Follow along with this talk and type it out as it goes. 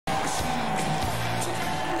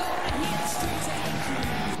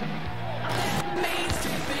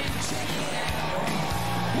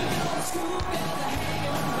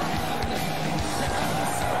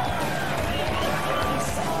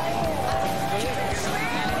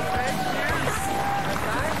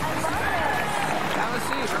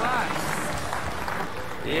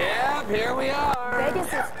here we are.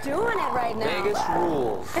 Vegas is doing it right now. Vegas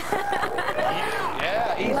rules.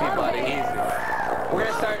 Yeah, easy, Love buddy, it. easy. We're going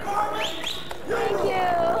to start. Thank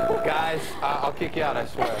you. Guys, I'll kick you out, I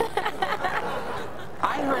swear.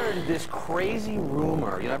 I heard this crazy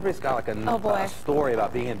rumor. You know, everybody's got like a story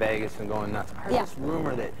about being in Vegas and going nuts. I heard this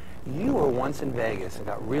rumor that you were once in Vegas and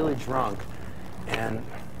got really drunk and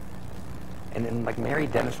then like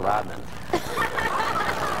married Dennis Rodman.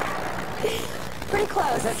 Pretty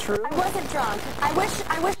close. Is that true? I wasn't drunk. I wish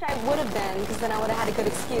I would have been, because then I would have had a good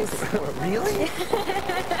excuse. Really?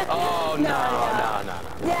 Oh, no.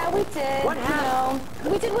 Yeah, we did. What happened?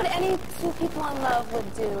 We did what any two people in love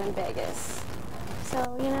would do in Vegas.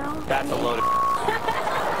 So, you know. That's a load of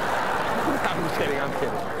I'm kidding.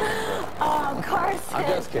 Oh, Carson. I'm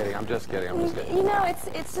just kidding. You know,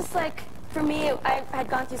 it's just like, for me, I had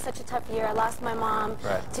gone through such a tough year. I lost my mom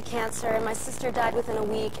to cancer, and my sister died within a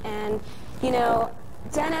week, and, you know,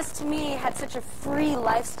 Dennis, to me, had such a free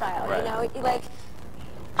lifestyle, you know, like,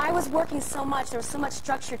 I was working so much, there was so much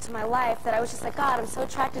structure to my life that I was just like, God, I'm so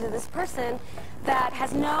attracted to this person that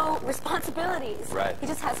has no responsibilities. He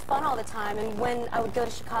just has fun all the time, and when I would go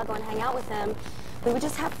to Chicago and hang out with him, we would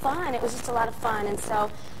just have fun. It was just a lot of fun, and so,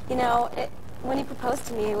 you know, when he proposed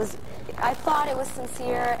to me, I thought it was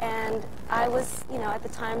sincere, and I was, you know, at the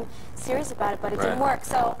time serious about it, but it didn't work.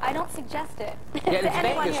 So I don't suggest it. Yeah, it's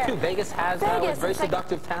Vegas too. Vegas has that. It's a very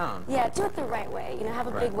seductive town. Yeah, do it the right way. You know, have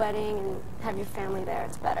a big wedding and have your family there.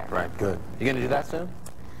 It's better. Right. Good. You gonna do that soon?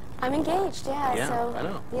 I'm engaged. Yeah. Yeah. So, I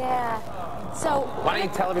know. Yeah. So. Why don't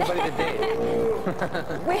you tell everybody the date?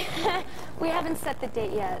 we haven't set the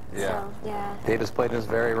date yet. Yeah. So, yeah. Date is played in this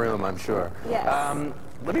very room, I'm sure. Yes.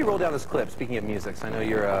 Let me roll down this clip. Speaking of music, so I know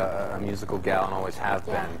you're a musical gal and always have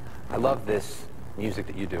been. I love this music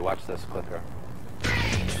that you do. Watch this clip here.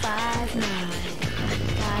 5'9",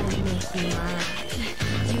 gotta make you mine.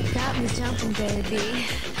 You got me jumping, baby,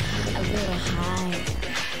 a little high.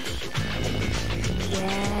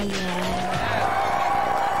 Yeah.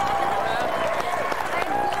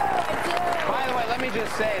 By the way, let me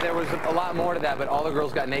just say, there was a lot more to that, but All the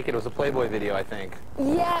Girls Got Naked was a Playboy video, I think.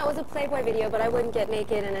 Yeah, it was a Playboy video, but I wouldn't get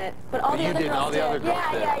naked in it. But all the other girls did.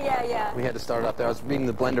 Yeah. We had to start up there. I was reading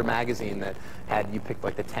the Blender magazine that had you picked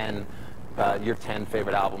like the your 10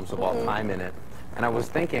 favorite albums of all time in it. And I was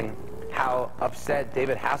thinking how upset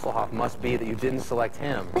David Hasselhoff must be that you didn't select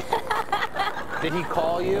him. Did he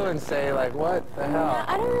call you and say, like, what the hell? No,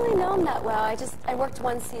 I don't really know him that well. I worked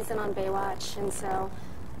one season on Baywatch, and so,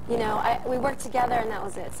 you know, we worked together, and that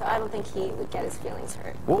was it. So I don't think he would get his feelings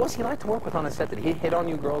hurt. What was he like to work with on the set? Did he hit on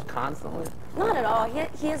you girls constantly? Not at all.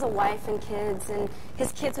 He has a wife and kids, and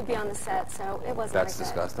his kids would be on the set, so it wasn't That's like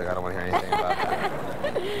disgusting. I don't want to hear anything about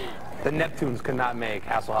that. The Neptunes could not make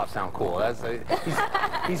Hasselhoff sound cool.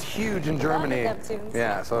 He's huge in Germany. I love the Neptunes.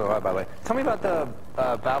 Yeah, so do I, by the way. Tell me about the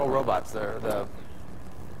battle robots there, the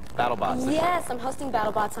BattleBots. Yes, I'm hosting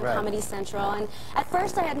BattleBots on Comedy Central, and at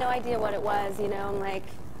first I had no idea what it was, you know. I'm like,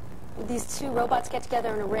 these two robots get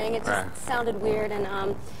together in a ring. It just sounded weird, and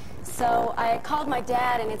so I called my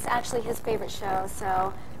dad, and it's actually his favorite show,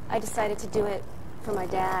 so I decided to do it for my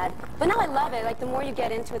dad. But now I love it. Like, the more you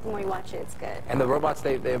get into it, the more you watch it. It's good. And the robots,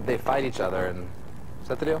 they fight each other, and is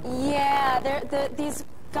that the deal? Yeah, these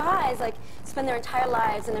guys, like, spend their entire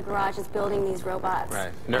lives in the garages building these robots.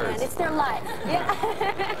 Right. Nerds. And it's their life. Yeah.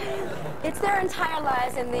 It's their entire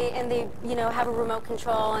lives, and they you know, have a remote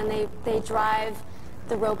control, and they drive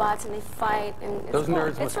the robots, and they fight, and it's Those cool.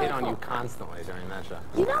 nerds must really hit on cool. you constantly during that show.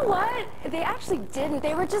 You know what? They actually didn't.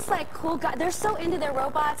 They were just like cool guys. They're so into their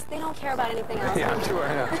robots, they don't care about anything else. Yeah, I'm sure.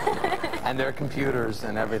 And their computers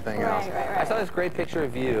and everything else. Right. I saw this great picture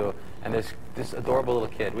of you and this adorable little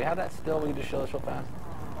kid. We have that still? Will you just show us real fast?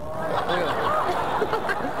 Look at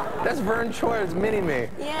that. That's Vern Troyer's mini-me.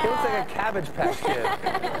 Yeah. He looks like a Cabbage Patch Kid.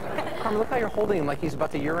 Carmen, look how you're holding him like he's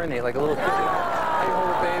about to urinate, like a little kid. How you hold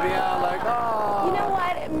a baby out, like, oh. You know what?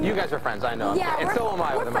 You guys are friends, I know. Yeah, and so am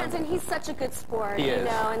I with him. We're friends, and he's such a good sport. He is. You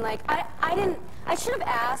know, and like, I should have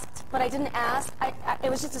asked, but I didn't ask. It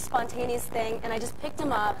was just a spontaneous thing, and I just picked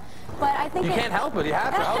him up. But I think you can't help it. You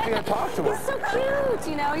have to. How else are you going to talk to him? He's so cute,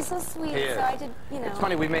 you know. He's so sweet. He is. So I did, you know. It's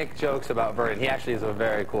funny, we make jokes about Vernon. He actually is a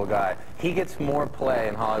very cool guy. He gets more play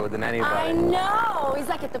in Hollywood than anybody. I know. He's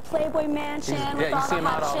like at the Playboy Mansion with all you see him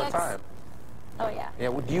out all chicks. the time. Oh, yeah. Yeah,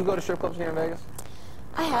 well, do you go to strip clubs here in Vegas?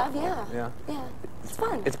 I have, yeah. Yeah. Yeah. It's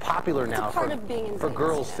fun. It's popular now a part of being in for Vegas,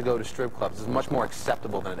 girls to go to strip clubs. It's much more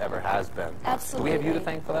acceptable than it ever has been. Absolutely. Do we have you to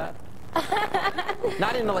thank for that?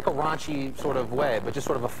 Not in like a raunchy sort of way, but just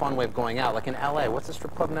sort of a fun way of going out. Like in L.A., what's the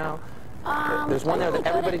strip club now? There's one there that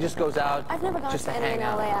everybody just goes out I've never gone just to to any hang in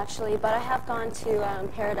out. LA, actually, but I have gone to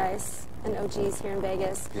Paradise and OG's here in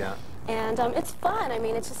Vegas. Yeah. And it's fun. I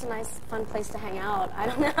mean, it's just a nice, fun place to hang out. I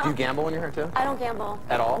don't know. Do you gamble when you're here, too? I don't gamble.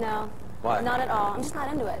 At all? No. Why? Not at all. I'm just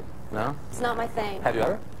not into it. No? It's not my thing. Have you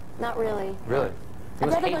ever? Not really. Really? I'd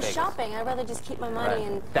rather go shopping. I'd rather just keep my money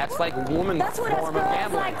and... That's like woman That's what us form of girls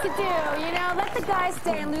gambling. like to do, you know? Let the guy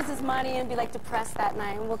stay and lose his money and be, like, depressed that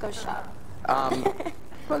night, and we'll go shop.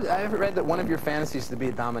 Well, I read that one of your fantasies is to be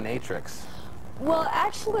a dominatrix. Well,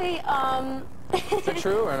 actually, Is that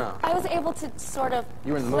true or no? I was able to sort of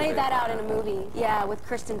play that out in a movie, yeah, with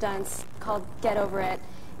Kirsten Dunst called Get Over It.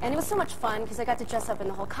 And it was so much fun because I got to dress up in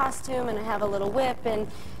the whole costume and I have a little whip and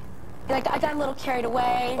like I got a little carried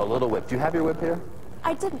away. A little whip. Do you have your whip here?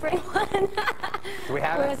 I did bring one. Do we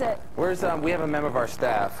have Where it? is it? Where's we have a member of our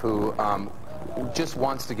staff who just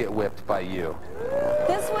wants to get whipped by you.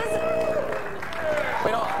 This was...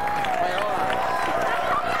 Wait, hold on.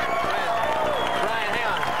 Ryan, hang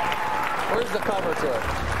on. Where's the cover to it?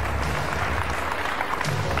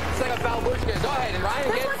 It's like a Balbushka. Go ahead, and Ryan,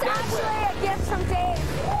 This was actually a gift from Dave.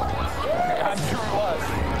 I'm sure it was.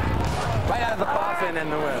 Right out of the coffin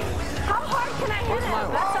and the whip. How hard can I hit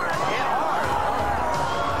him? That's all right. Yeah, hard.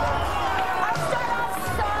 I'll start off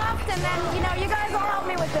soft, and then, you know, you guys will help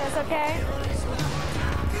me with this, okay?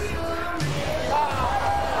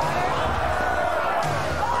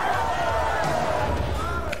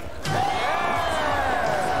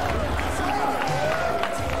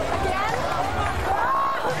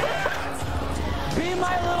 Be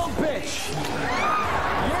my little bitch.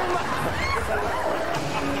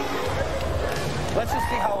 Let's just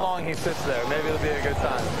see how long he sits there. Maybe it'll be a good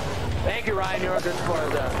time. Thank you, Ryan. You're a good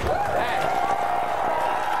sport there. Hey.